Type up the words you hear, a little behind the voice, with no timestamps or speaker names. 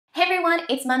everyone,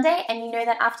 it's Monday and you know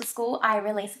that after school I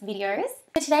release videos.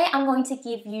 So today I'm going to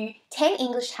give you 10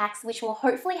 English hacks which will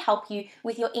hopefully help you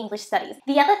with your English studies.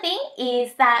 The other thing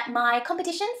is that my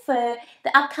competition for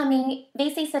the upcoming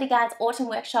VC Study Guides Autumn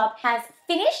Workshop has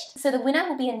finished, so the winner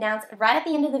will be announced right at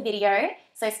the end of the video,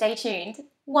 so stay tuned.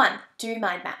 1. Do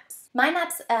mind maps. Mind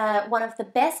maps are one of the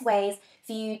best ways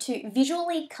for you to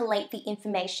visually collate the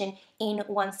information in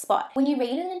one spot. When you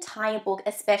read an entire book,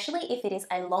 especially if it is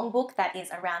a long book that is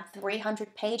around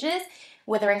 300 pages,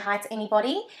 Wuthering Heights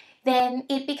anybody, then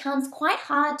it becomes quite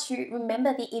hard to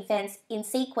remember the events in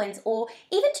sequence or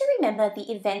even to remember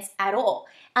the events at all,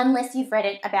 unless you've read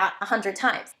it about 100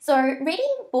 times. So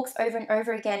reading books over and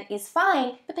over again is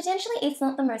fine, but potentially it's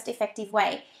not the most effective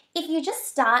way. If you just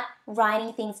start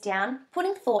writing things down,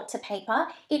 putting thought to paper,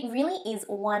 it really is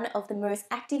one of the most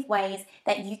active ways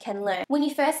that you can learn. When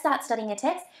you first start studying a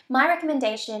text, my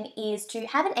recommendation is to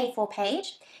have an A4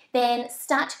 page, then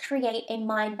start to create a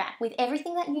mind map with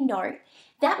everything that you know.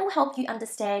 That will help you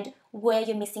understand where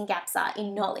your missing gaps are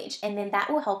in knowledge, and then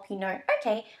that will help you know,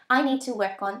 okay, I need to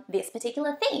work on this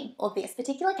particular theme or this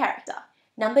particular character.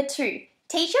 Number 2,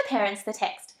 teach your parents the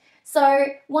text. So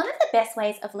one of the best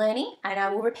ways of learning, and I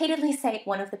will repeatedly say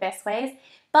one of the best ways,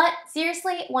 but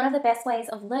seriously, one of the best ways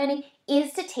of learning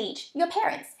is to teach your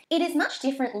parents. It is much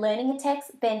different learning a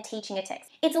text than teaching a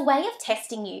text. It's a way of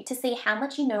testing you to see how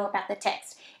much you know about the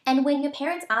text. And when your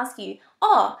parents ask you,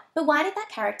 oh, but why did that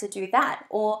character do that?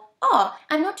 Or, oh,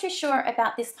 I'm not too sure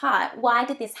about this part. Why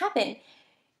did this happen?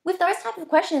 With those type of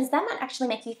questions, that might actually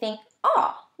make you think,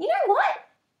 oh, you know what?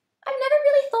 I've never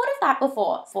really thought of that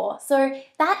before. So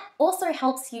that also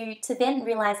helps you to then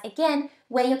realize again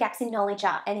where your gaps in knowledge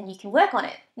are, and then you can work on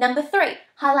it. Number 3,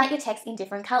 highlight your text in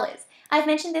different colors. I've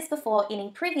mentioned this before in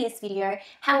a previous video.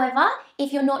 However,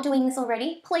 if you're not doing this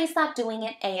already, please start doing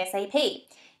it ASAP.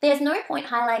 There's no point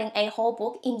highlighting a whole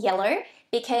book in yellow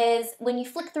because when you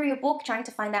flick through your book trying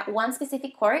to find that one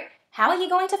specific quote, how are you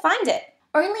going to find it?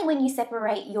 Only when you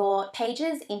separate your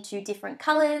pages into different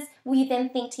colors will you then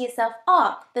think to yourself,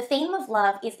 oh, the theme of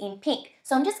love is in pink,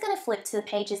 so I'm just going to flip to the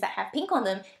pages that have pink on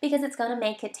them because it's going to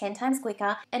make it 10 times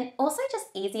quicker and also just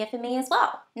easier for me as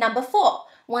well. Number 4,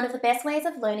 one of the best ways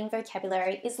of learning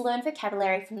vocabulary is learn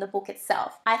vocabulary from the book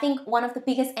itself. I think one of the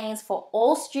biggest aims for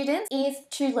all students is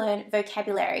to learn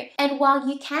vocabulary. And while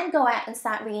you can go out and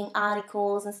start reading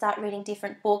articles and start reading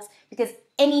different books, because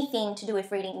anything to do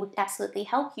with reading would absolutely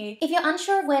help you, if you're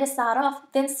unsure of where to start off,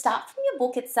 then start from your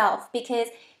book itself, because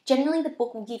generally the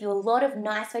book will give you a lot of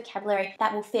nice vocabulary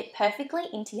that will fit perfectly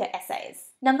into your essays.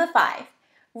 Number 5,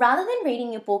 rather than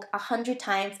reading your book 100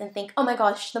 times and think, oh my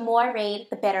gosh, the more I read,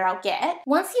 the better I'll get.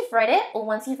 Once you've read it, or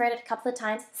once you've read it a couple of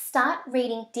times, start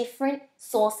reading different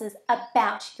sources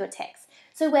about your text.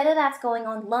 So whether that's going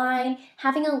online,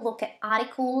 having a look at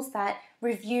articles that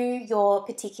review your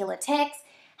particular text,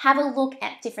 have a look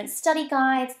at different study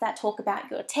guides that talk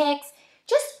about your text.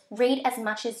 Just read as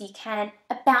much as you can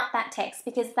about that text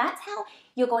because that's how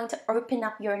you're going to open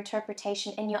up your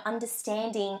interpretation and your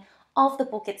understanding of the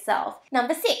book itself.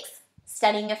 Number 6,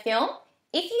 studying a film.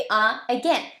 If you are,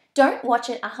 again, don't watch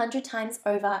it 100 times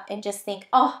over and just think,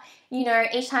 oh, you know,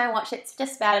 each time I watch it, it's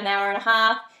just about an hour and a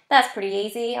half. That's pretty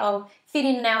easy. I'll fit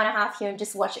in an hour and a half here and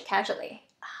just watch it casually.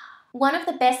 One of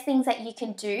the best things that you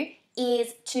can do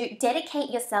is to dedicate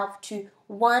yourself to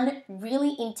one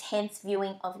really intense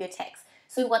viewing of your text.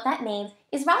 So what that means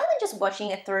is rather than just watching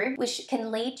it through, which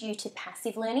can lead you to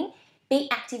passive learning, be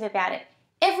active about it.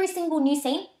 Every single new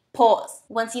scene, pause.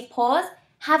 Once you've paused,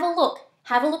 have a look.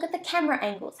 Have a look at the camera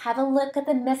angles. Have a look at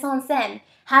the mise en scène.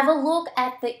 Have a look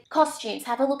at the costumes.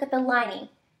 Have a look at the lighting.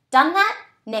 Done that?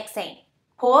 Next scene.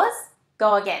 Pause.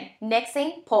 Go again. Next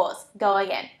scene, pause, go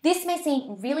again. This may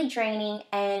seem really draining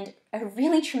and a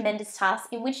really tremendous task,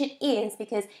 in which it is,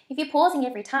 because if you're pausing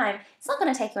every time, it's not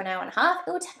going to take you an hour and a half,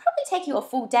 it would probably take you a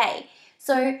full day.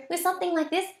 So with something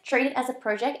like this, treat it as a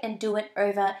project and do it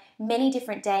over many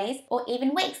different days or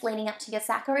even weeks leading up to your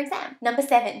SAC or exam. Number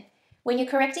 7, when you're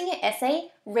correcting your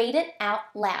essay, read it out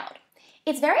loud.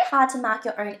 It's very hard to mark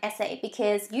your own essay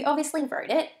because you obviously wrote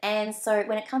it, and so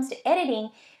when it comes to editing,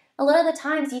 a lot of the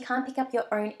times you can't pick up your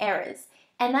own errors,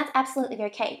 and that's absolutely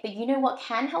okay. But you know what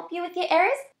can help you with your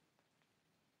errors?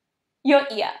 Your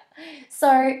ear.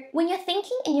 So when you're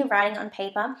thinking and you're writing on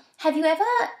paper, have you ever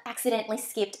accidentally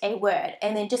skipped a word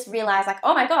and then just realized like,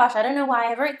 oh my gosh, I don't know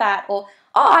why I wrote that, or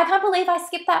oh, I can't believe I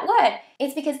skipped that word.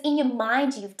 It's because in your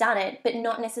mind you've done it, but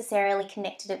not necessarily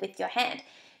connected it with your hand.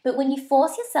 But when you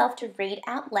force yourself to read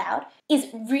out loud,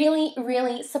 it's really,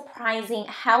 really surprising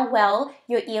how well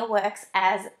your ear works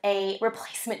as a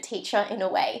replacement teacher in a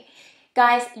way.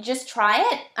 Guys, just try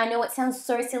it. I know it sounds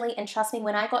so silly, and trust me,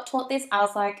 when I got taught this, I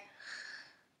was like,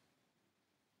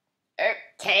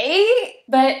 okay.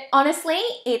 But honestly,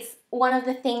 it's one of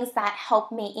the things that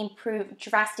helped me improve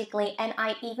drastically, and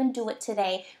I even do it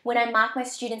today. When I mark my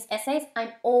students' essays, I'm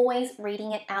always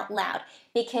reading it out loud,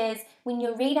 because when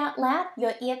you read out loud,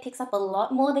 your ear picks up a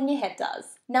lot more than your head does.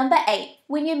 Number 8,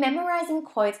 when you're memorizing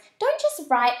quotes, don't just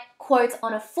write quotes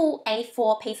on a full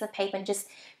A4 piece of paper and just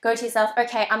go to yourself,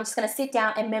 okay, I'm just gonna sit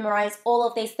down and memorize all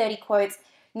of these 30 quotes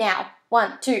now.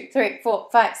 1, 2, 3, 4,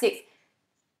 5, 6.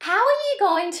 How are you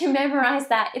going to memorize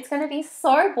that? It's going to be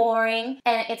so boring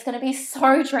and it's going to be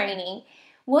so draining.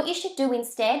 What you should do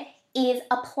instead is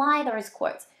apply those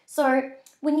quotes. So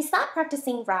when you start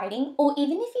practicing writing, or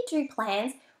even if you do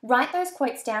plans, write those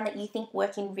quotes down that you think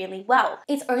working really well.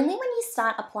 It's only when you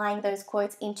start applying those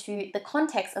quotes into the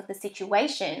context of the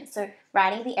situation, so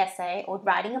writing the essay or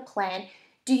writing a plan,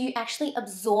 do you actually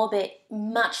absorb it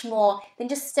much more than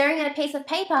just staring at a piece of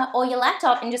paper or your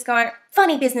laptop and just going,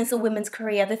 funny business, a woman's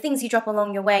career, the things you drop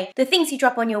along your way, the things you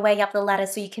drop on your way up the ladder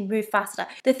so you can move faster,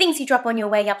 the things you drop on your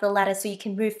way up the ladder so you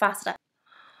can move faster.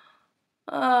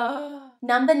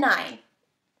 Number 9.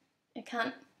 I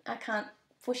can't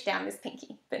push down this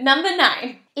pinky. But number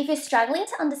 9, if you're struggling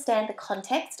to understand the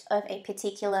context of a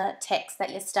particular text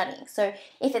that you're studying, so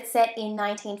if it's set in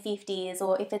 1950s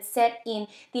or if it's set in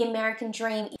the American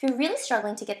dream, if you're really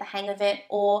struggling to get the hang of it,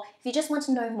 or if you just want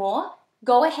to know more,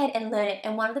 go ahead and learn it.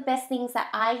 And one of the best things that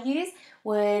I use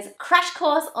was Crash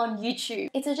Course on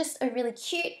YouTube. It's just a really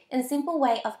cute and simple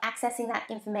way of accessing that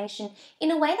information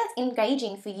in a way that's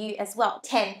engaging for you as well.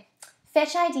 10,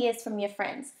 fetch ideas from your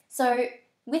friends. So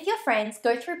with your friends,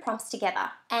 go through prompts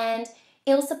together, and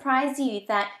it'll surprise you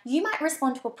that you might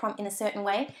respond to a prompt in a certain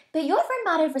way, but your friend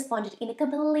might have responded in a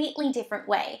completely different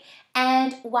way.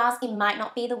 And whilst it might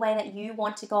not be the way that you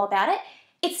want to go about it,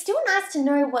 it's still nice to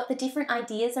know what the different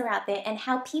ideas are out there and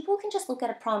how people can just look at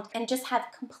a prompt and just have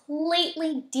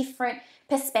completely different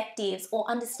perspectives or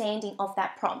understanding of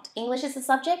that prompt. English is a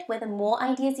subject where the more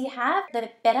ideas you have, the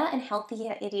better and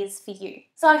healthier it is for you.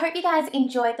 So I hope you guys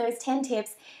enjoyed those 10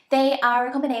 tips. They are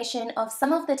a combination of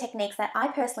some of the techniques that I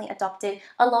personally adopted,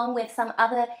 along with some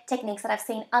other techniques that I've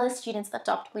seen other students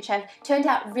adopt, which have turned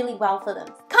out really well for them.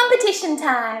 Competition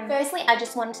time! Firstly, I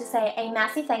just wanted to say a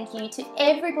massive thank you to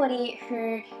everybody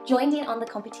who joined in on the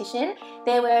competition.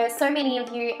 There were so many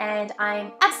of you, and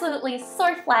I'm absolutely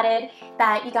so flattered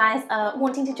that you guys are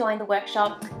wanting to join the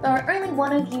workshop. Though only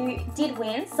one of you did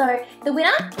win, so the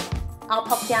winner, I'll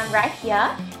pop down right here.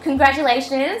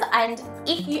 Congratulations, and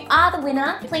if you are the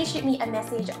winner, please shoot me a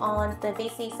message on the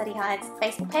VC Study Hide's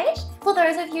Facebook page. For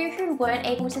those of you who weren't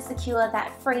able to secure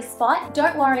that free spot,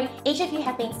 don't worry, each of you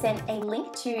have been sent a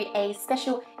link to a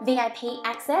special VIP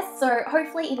access, so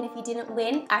hopefully even if you didn't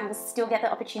win, I will still get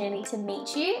the opportunity to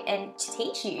meet you and to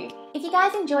teach you. If you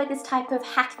guys enjoyed this type of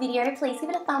hack video, please give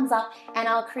it a thumbs up and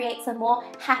I'll create some more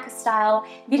hack style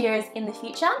videos in the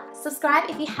future. Subscribe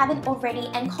if you haven't already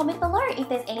and comment below if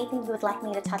there's anything you would like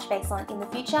me to touch base on in the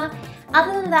future.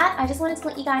 Other than that, I just wanted to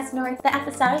let you guys know that at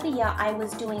the start of the year I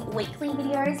was doing weekly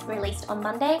videos released on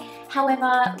Monday.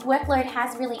 However, workload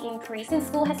has really increased since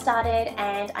school has started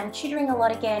and I'm tutoring a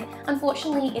lot again.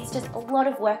 Unfortunately, it's just a lot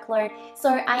of workload, so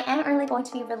I am only going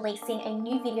to be releasing a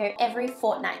new video every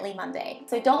fortnightly Monday.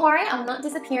 So don't worry, I'm not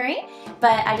disappearing,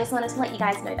 but I just wanted to let you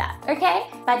guys know that, okay?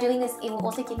 By doing this, it will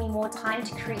also give me more time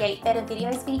to create better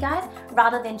videos for you guys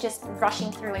rather than just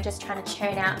rushing through and just trying to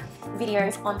churn out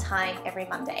videos on time every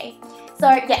Monday. So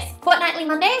yes, fortnightly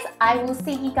Mondays, I will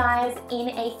see you guys in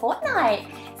a fortnight.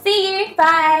 See you,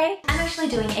 bye! I'm actually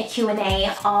doing a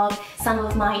Q&A of some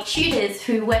of my tutors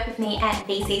who work with me at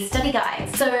VC Study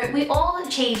Guide. So we all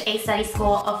achieved a study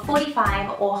score of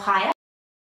 45 or higher.